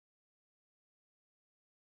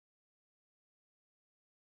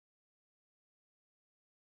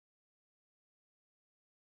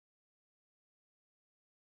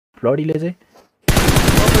फ्लडीले चाहिँ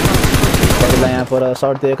फ्लडीलाई यहाँ पर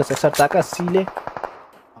सर्ट दिएको छ एक्सर ताकासीले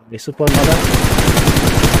सुपरनोभा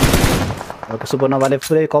सुपरनोभाले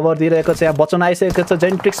पुरै कभर दिइरहेको छ यहाँ बचाउन आइसकेको छ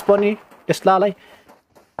जेन्ट्रिक्स पनि टेस्लालाई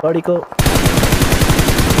फ्लडीको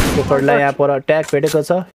फ्लडीलाई यहाँ पर ट्याग भेटेको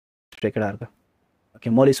छ केटाहरूको ओके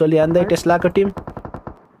मोलिसोली हान्दै टेस्लाको टिम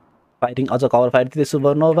फाइटिङ अझ कभर फाइट दिँदै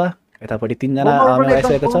सुपरनोभा यतापट्टि 3 जना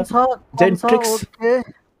आइसकेको छ जेन्ट्रिक्स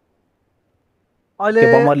अहिले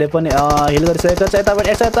बमरले पनि हिल गरिसकेको छ यताबाट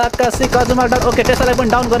एक्सर ताकासी काजुमा डाउन ओके टेस्लालाई पनि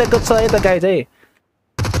डाउन गरेको छ यता गाई चाहिँ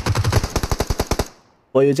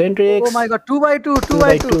ओ यो जेन्ट्रिक्स ओ माय गॉड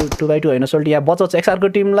 2x2 हैन सोल्टी यहाँ बचाउँछ एक्सआरको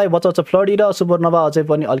टिमलाई बचाउँछ फ्लडी र सुपरनोभा अझै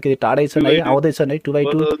पनि अलिकति टाढै छन् है आउँदै छन् है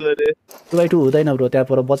 2x2 हुँदैन ब्रो त्यहाँ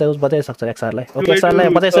पर बचाइ सक्छ एक्सआरलाई ओके एक्सआरलाई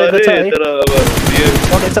बचाइसकेको छ है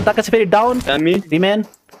ओके एक्सआर ताकासी फेरि डाउन रिमेन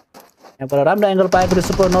यहाँ पर राम्रो एंगल पाएको थियो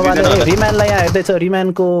सुपरनोभाले रिमेनलाई यहाँ हेर्दै छ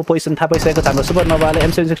रिमेनको पोजिसन थाहा पाइसकेको छ हाम्रो सुपरनोभाले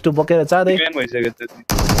M762 बोकेर जाँदै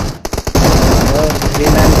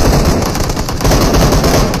रिमेन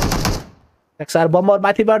एक्सआर बमर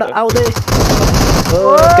माथिबाट आउँदै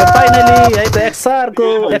ओके फाइनली है त एक्सआरको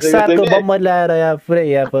बमर ल्याएर यहाँ पुरै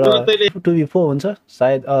यहाँ पर 2v4 हुन्छ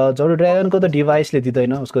सायद जोरो ड्रागनको त डिभाइसले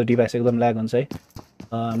दिदैन उसको डिभाइस एकदम ल्याग हुन्छ है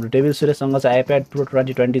हाम्रो डेभिल सुरेशसँग चाहिँ आइप्याड प्रो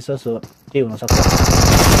 2020 छ सो के हुन सक्छ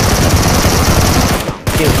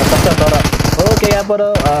तर ओके यहाँ पर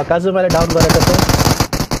काजुमाले डाउन गरेको छ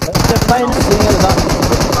okay fine single down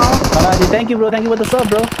thank you for the sub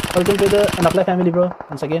bro welcome to the नक्लाइट family bro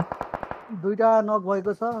once again दुईटा नक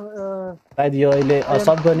भएको छ सायद यो अहिले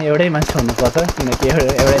सब गर्ने एउटै मान्छे हुनुपर्छ किनकि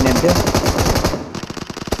एउटै नेम थियो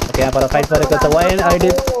ओके यहाँ पर फाइट गरेको छ वाइन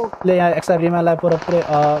आइडीले यहाँ एक्सआर रिमालाई पुरै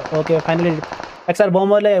ओके फाइनली एक्सआर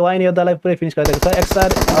बमरले वाइन योद्धालाई पुरै फिनिस गरिदिएको छ एक्सआर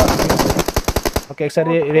ओके एक्सआर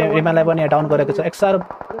रिमालाई पनि डाउन गरेको छ एक्सआर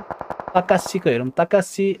ताकासीको हेरौँ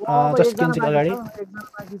ताकासी जस्ट किन्चिक अगाडि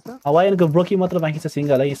वाइनको ब्रोकी मात्र बाँकी छ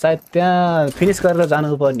सिंगल है सायद त्यहाँ फिनिस गरेर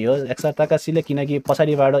जानुपर्ने हो एक्सआर ताकासीले किनकि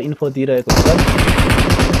पछाडिबाट इन्फो दिइरहेको छ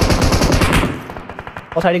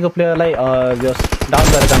पछाडिको प्लेयरलाई डाउन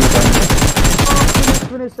गरेर जानुपर्ने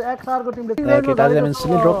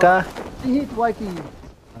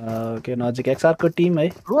ओके नजिक एक्सआरको टिम है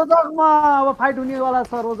रोजकमा अब फाइट हुनेवाला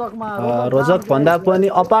छ रोजक भन्दा पनि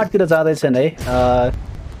अपार्टतिर जाँदैछन् है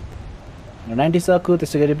 90 सकु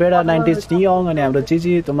त्यसै गरी बेडा 90 नियोङ अनि हाम्रो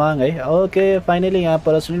जिजी तुमाङ है ओके फाइनली यहाँ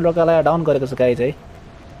पर सुनिल रोकालाई डाउन गरेको छ गाइज है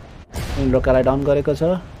सुनिल रोकालाई डाउन गरेको छ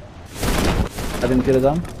अदिमतिर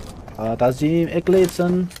जाम ताजिम एक्लै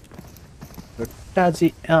छन् टाजी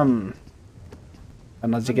एम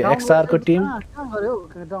नजिकै एक्सआरको टिम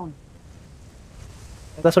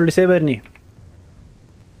सोल्टी सेभेर्नी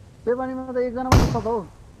सेभेर्नीमा त एकजना मात्र छ हो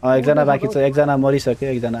एकजना बाँकी छ एकजना मरिसक्यो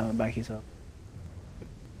एकजना बाँकी छ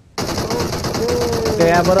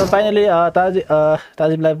यहाँ पर फाइनली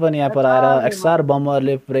ताजिमलाई पनि यहाँ पर आएर एक्सआर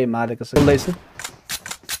बमरले पुरै मारेको छ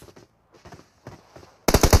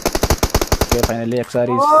finally XR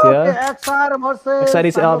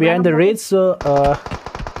is behind the raise so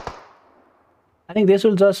I think they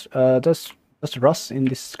should just rush in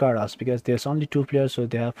this card house because there's only 2 players, so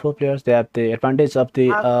they have 4 players. They have the advantage of the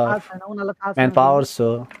manpower, so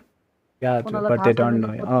yeah, but they don't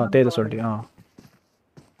know. Oh, they the salty. Oh.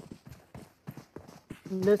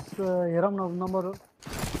 Let's heram number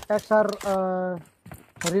XR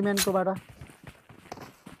Reman ko bada.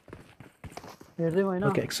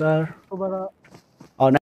 Okay, XR. Oh,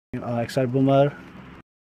 no. XR Bomer.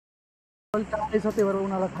 I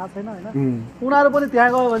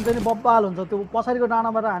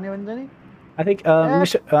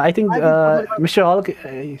think Mr. Hulk,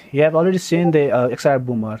 you have already seen the XR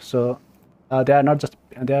Boomer, so they are not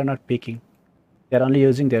peeking. They are only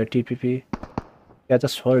using their TPP. They are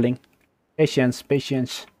just holding. Patience.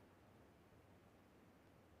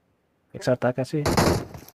 XR Takashi.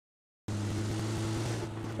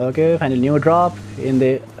 Okay, find a new drop in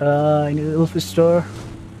the Wolf store.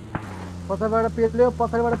 Okay,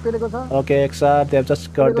 XR, they have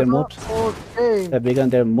just got their moves. Okay. They have begun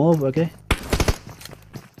their move, okay.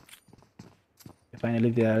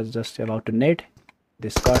 Finally, they are just about to nade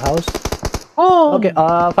this card house. Oh! Okay,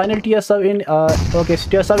 final tier 7 okay,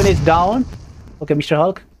 tier 7 is down. Okay, Mr.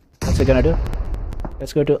 Hulk, what's he gonna do?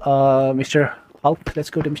 Let's go to Mr.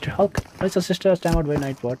 Hulk. Let's assist us time out by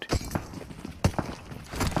Nightbot.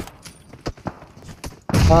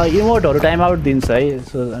 Emote or timeout didn't say,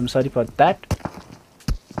 so I'm sorry for that.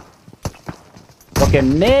 Okay,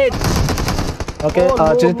 nade. Okay,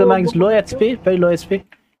 Chizitamang is low HP, very low HP.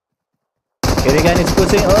 Kirigan is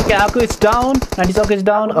pushing. Okay, Aku is down. 90 Sok is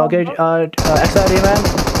down. Okay, XR Reman.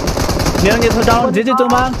 Neong is down.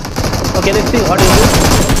 Chizitamang. Okay, let's see what is this.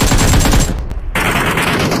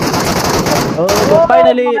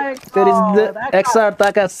 finally, my there is the God, XR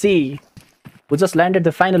Takashi, who just landed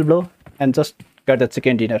the final blow and just got the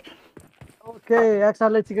chicken dinner. Okay, XR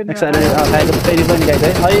chicken dinner XR खायो। खाएको फेरि पनि guys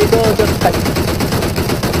है अहिलेको just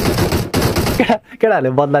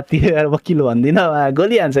केटाहरूले बदला तिरेर म किलो भन्दिनँ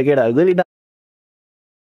गोली हान्छ केटाहरू गोली